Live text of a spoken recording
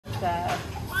Hi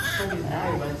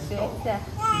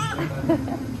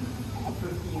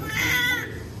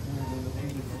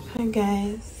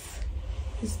guys,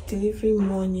 it's delivery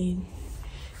morning.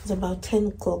 It's about 10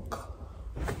 o'clock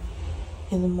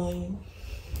in the morning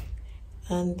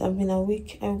and I've been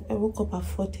awake. I woke up at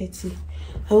 4:30.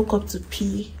 I woke up to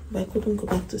pee, but I couldn't go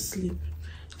back to sleep,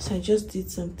 so I just did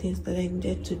some things that I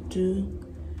needed to do,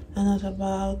 and at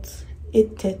about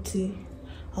 8:30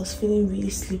 I was feeling really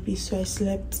sleepy, so I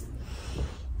slept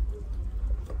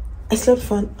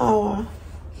for an hour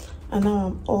and now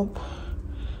I'm up.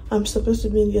 I'm supposed to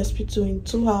be in the hospital in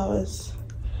 2 hours.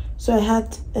 So I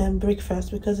had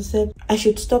breakfast because I said I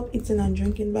should stop eating and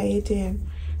drinking by 8 a.m.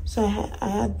 So I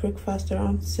had breakfast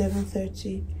around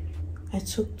 7:30. I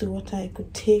took the water I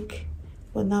could take,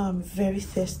 but now I'm very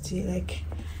thirsty. Like,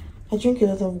 I drink a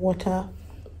lot of water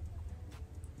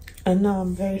and now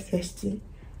I'm very thirsty.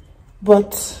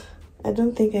 But I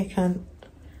don't think I can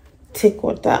take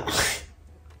water.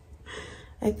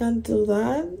 I can't do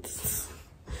that.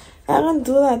 I can't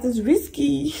do that. It's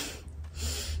risky.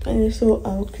 And so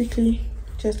I'll quickly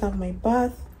just have my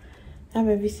bath, have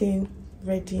everything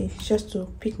ready, just to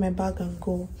pick my bag and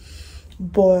go.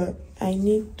 But I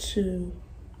want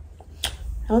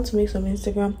to make some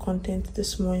Instagram content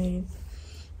this morning,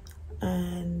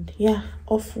 and yeah,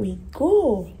 off we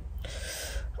go.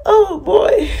 Oh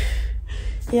boy,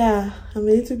 yeah, I'm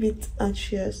a little bit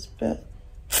anxious, but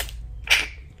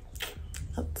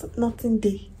nothing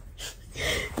there.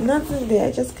 Nothing there.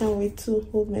 I just can't wait to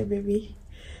hold my baby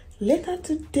later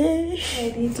today.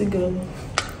 I need to go.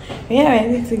 Yeah, I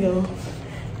need to go.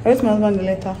 I wrote my husband a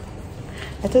letter.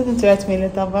 I told him to write me a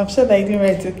letter, but I'm sure that I didn't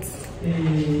write it.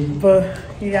 But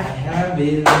yeah,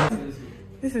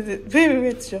 this is it. Baby,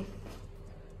 wait, Joe.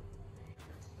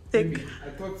 Take. Baby,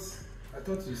 I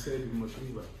thought you said you must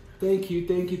leave. Thank you.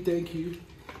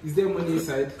 Is there money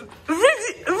inside?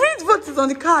 Read what is on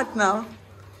the card now.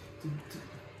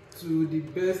 To the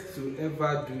best to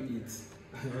ever do it.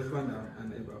 Husband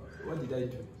and ever. What did I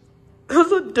do?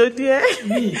 Also, don't you?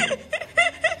 Me.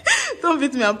 Don't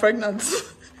beat me, I'm pregnant.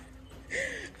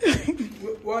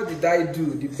 What did I do?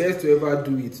 The best to ever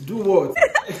do it. Do what?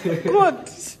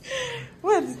 What?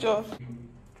 Where's Joe?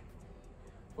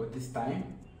 For this time,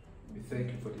 we thank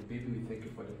you for the baby, we thank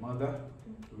you for the mother.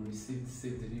 We received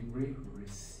safe delivery, we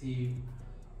received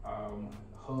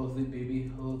healthy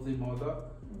baby, healthy mother,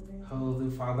 healthy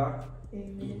father.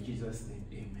 Amen. In Jesus' name,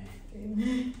 amen.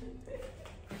 Amen.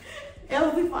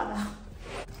 Healthy father.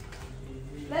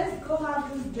 Let's go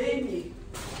have this baby.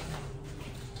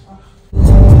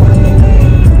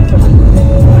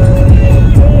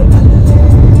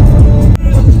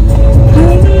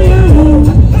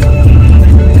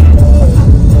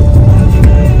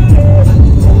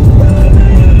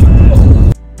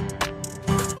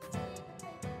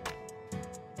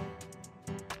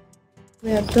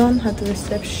 We are done at the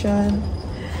reception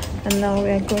and now we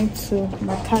are going to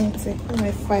maternity. Oh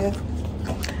my fire.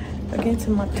 We're going to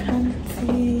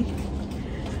maternity.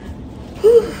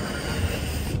 Whew.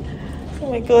 Oh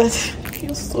my god, it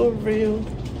feels so real.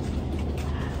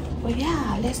 But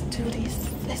yeah, let's do this.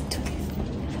 Let's do this.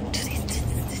 Do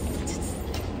this.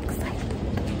 Excited.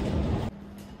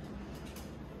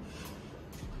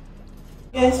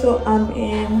 Yeah, so I'm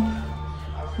in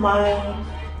my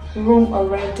room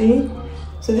already.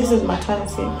 So this is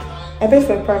maternity. I paid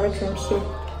for a private room, so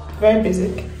very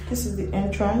basic. This is the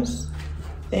entrance.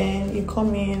 Then you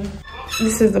come in.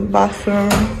 This is the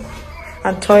bathroom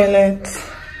and toilet.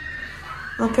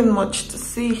 Nothing much to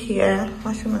see here.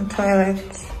 Bathroom and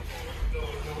toilet.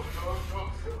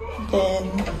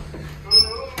 Then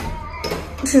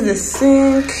this is the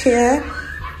sink here,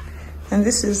 and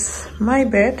this is my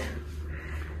bed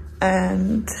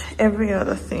and every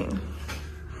other thing.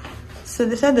 So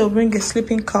they said they'll bring a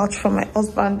sleeping couch for my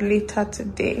husband later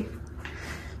today.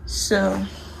 So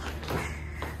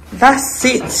that's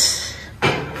it.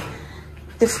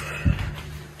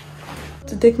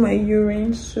 To take my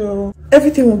urine, so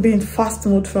everything will be in fast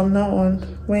mode from now on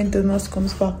when the nurse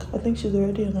comes back. I think she's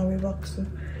already on her way back, so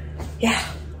yeah.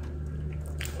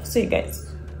 See you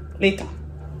guys later.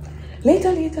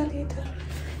 Later.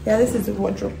 Yeah, this is the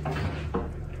wardrobe.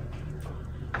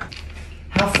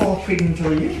 How far pregnant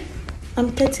are you? I'm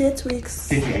 38 weeks.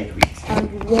 38 weeks.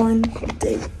 And 1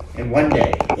 day. And 1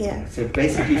 day? Yeah. So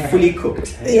basically fully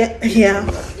cooked. Yeah.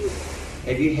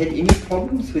 Have you had any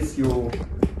problems with your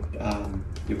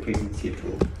pregnancy at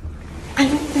all? I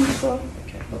don't think so.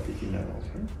 Okay, not that you know of,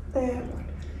 huh? Yeah.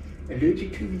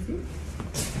 Allergic to anything?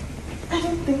 I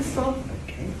don't think so.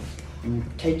 Okay. And you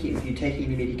taking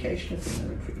any medication at the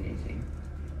moment for anything?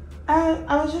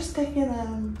 I was just taking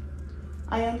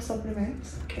iron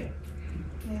supplements. Okay.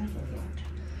 Yeah.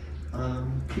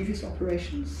 Previous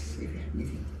operations, if you had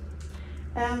anything?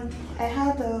 I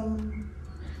had an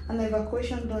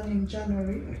evacuation done in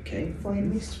January. Okay. For a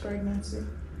missed pregnancy.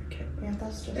 Okay. Yeah,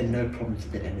 that's just. And no problems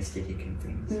with the anesthetic and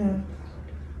things? No.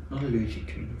 Not allergic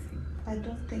to anything? I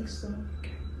don't think so.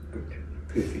 Okay, good.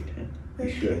 Perfect, huh? You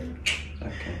Thank sure? you.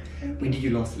 Okay. Thank When you. did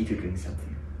you last eat or drink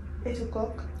something? 8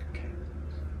 o'clock. Okay.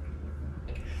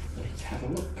 Let's have a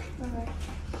look. Alright.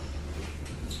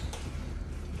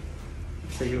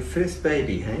 So your first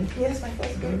baby, hey? Yes, my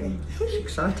first baby. It's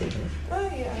exciting, huh? Oh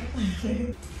yeah.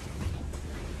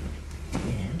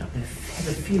 And I'm going to have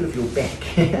a feel of your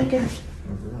back. Okay.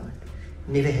 Alright.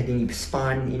 Never had any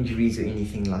spine injuries or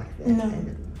anything like that? No.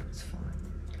 It's fine.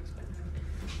 That's perfect.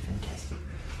 Fantastic.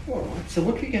 Alright, so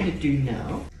what we're going to do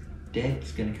now,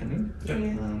 Dad's going to come in.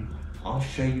 Yeah. I'll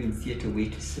show you in theatre where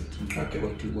to sit and Okay.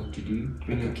 what to do.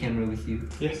 Bring your camera with you.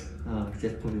 Yes. Because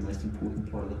that's probably the most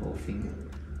important part of the whole thing.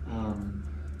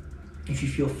 If you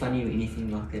feel funny or anything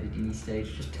like that at any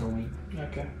stage, just tell me.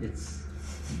 Okay.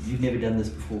 You've never done this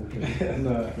before, have you?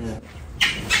 No. Yeah.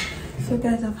 So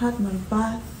guys, I've had my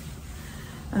bath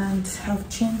and have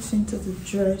changed into the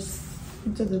dress,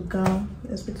 into the gown, the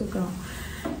hospital gown.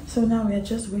 So now we are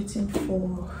just waiting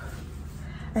for.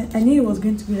 I knew it was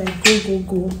going to be like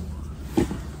go.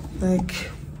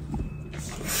 Like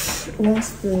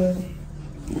once the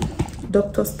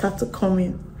doctors start to come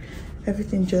in,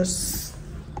 everything just.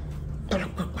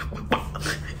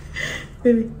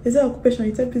 Baby, is that occupation?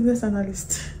 It's a business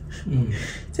analyst.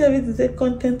 See, everything is a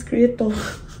content creator.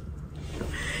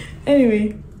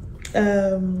 Anyway,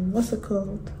 what's it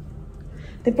called?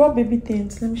 They brought baby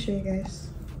things. Let me show you guys.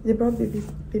 They brought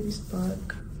baby's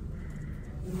bag.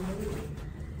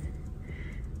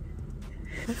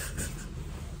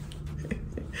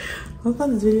 My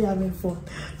husband is really having fun.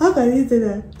 How can you say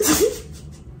that?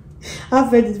 I've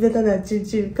heard it's better than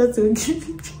Chichi because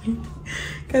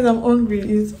I'm hungry.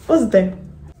 What's the time?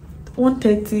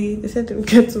 1:30. They said they will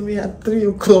get to me at 3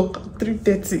 o'clock,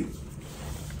 3:30.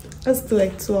 That's still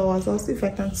like 2 hours. I'll see if I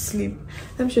can sleep.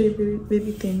 Let me show you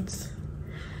baby things.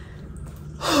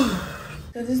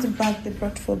 So this is the bag they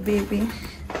brought for baby.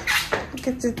 Look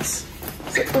at it. It's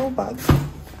a whole bag.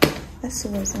 Let's see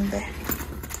what's in there.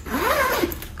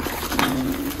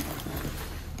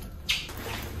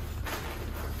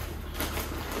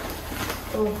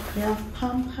 Oh, we have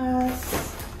Pampers.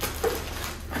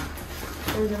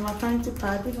 There's a maternity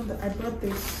pad. Even though I brought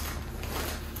this.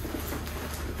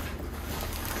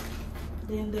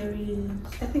 Then there is,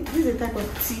 I think this is a type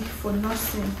of tea for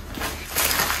nursing.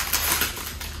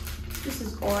 This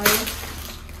is oil.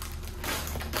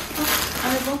 Oh,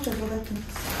 and a bunch of other things.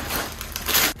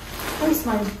 What is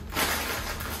mine?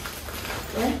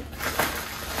 Yeah?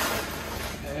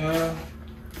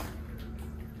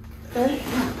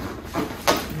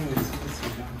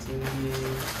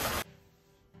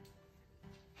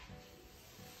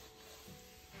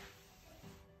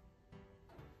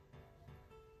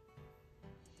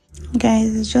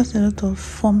 Guys, it's just a lot of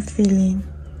fun feeling.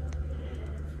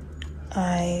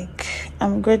 Like,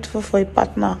 I'm grateful for a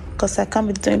partner because I can't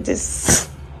be doing this.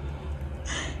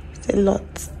 It's a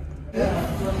lot.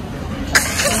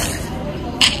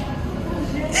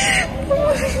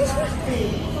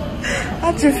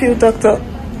 How do you feel, doctor?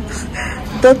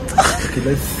 Doctor? Okay,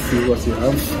 let's see what you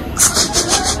have.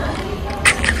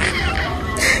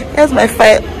 Here's my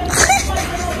file.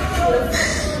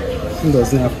 It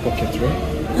doesn't have pockets, right?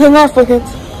 I don't have pocket.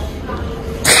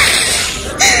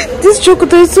 This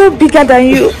chocolate is so bigger than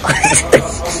you.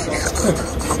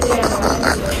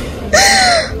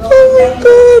 Oh my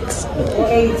god.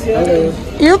 Hello.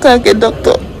 You can get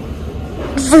doctor.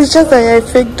 It's just that you're a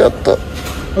fake doctor.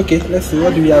 Okay, let's see.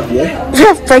 What do we have here? We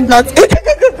have pregnant.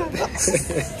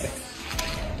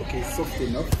 Okay, soft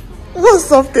enough. Not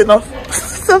soft enough.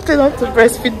 Soft enough to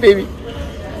breastfeed baby.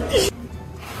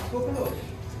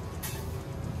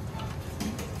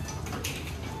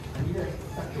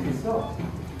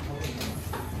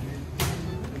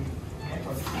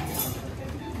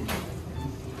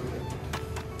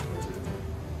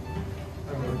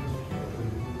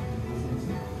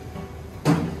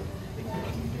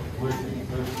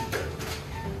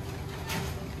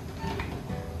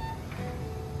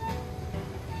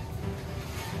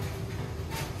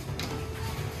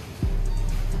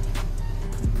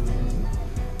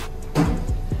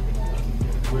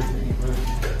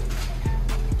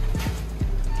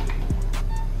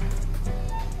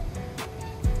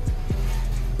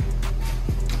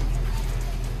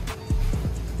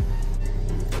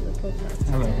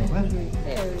 Hello, Papa.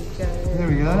 There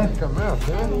we go. Come out,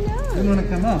 huh? You want to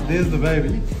come out? There's the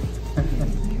baby.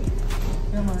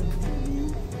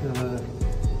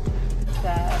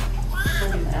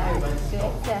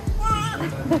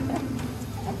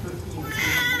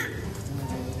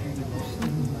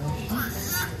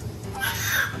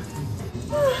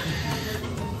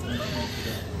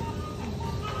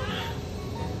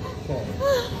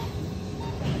 Okay.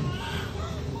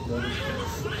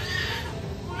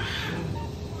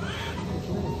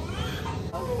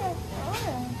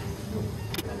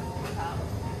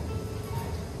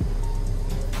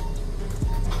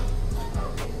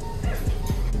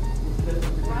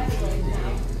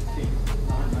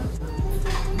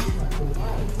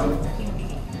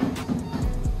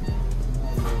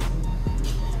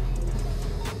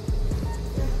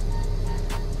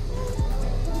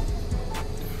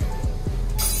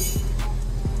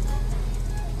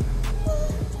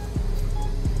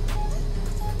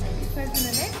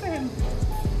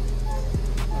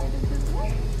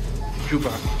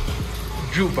 Juba.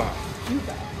 Juba.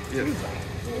 Juba. Yes. Juba.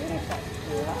 Beautiful.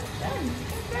 Well done.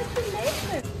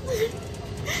 Congratulations.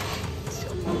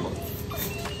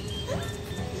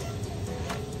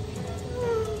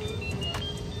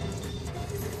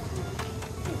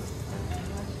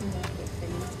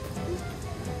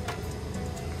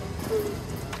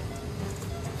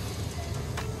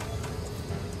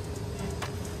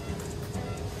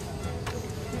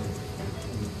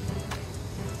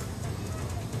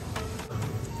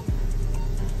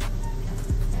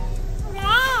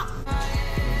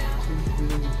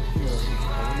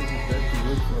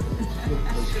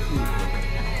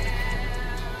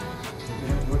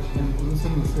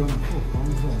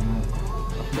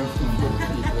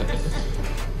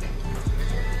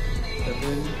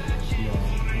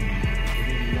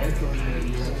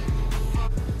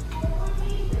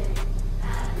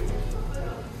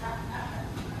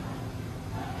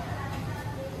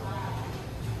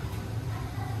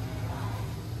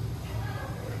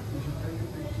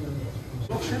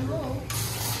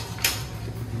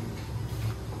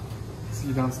 See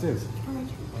you downstairs.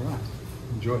 All right.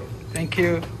 Enjoy. Thank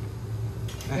you.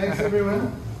 Thanks,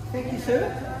 everyone. Thank you, sir.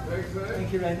 Thanks, sir.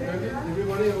 Thank you, Randy.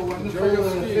 Everybody have a wonderful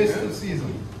festive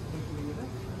season.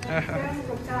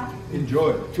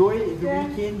 Enjoy. Enjoy the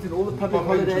weekends and all the public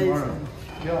Pop in holidays. tomorrow.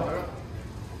 Yeah.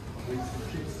 Bring some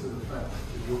kicks to the fat.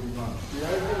 It will be nice.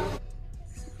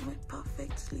 My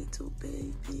perfect little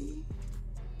baby.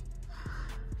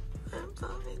 My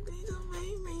perfect little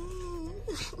baby.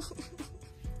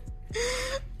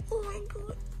 Oh my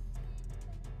god.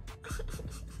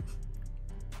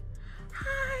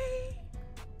 Hi.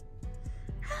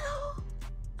 Hello.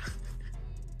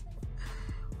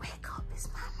 Wake up, it's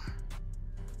mama.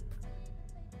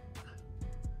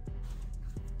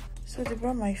 So they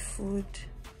brought my food.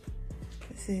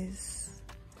 This is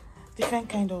different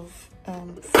kind of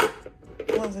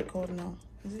what's it called now?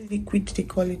 Is it liquid they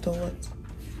call it or what?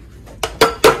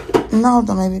 Now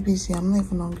that my baby is here, I'm not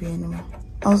even hungry anymore.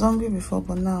 I was hungry before,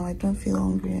 but now I don't feel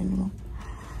hungry anymore.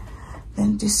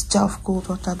 Then this jar of cold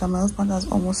water that my husband has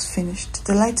almost finished.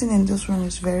 The lighting in this room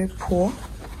is very poor.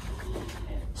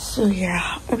 So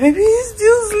yeah, my baby is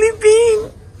still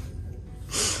sleeping.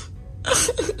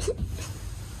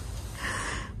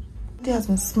 He has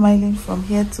been smiling from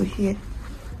here to here.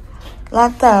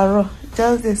 Lataro,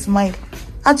 just a smile.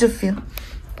 How do you feel?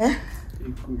 Eh?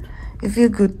 Good. You feel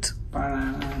good?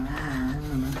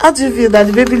 How do you feel that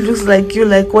the baby looks like you,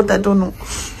 like what? I don't know.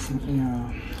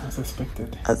 Yeah, as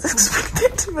expected. As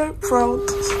expected, very proud.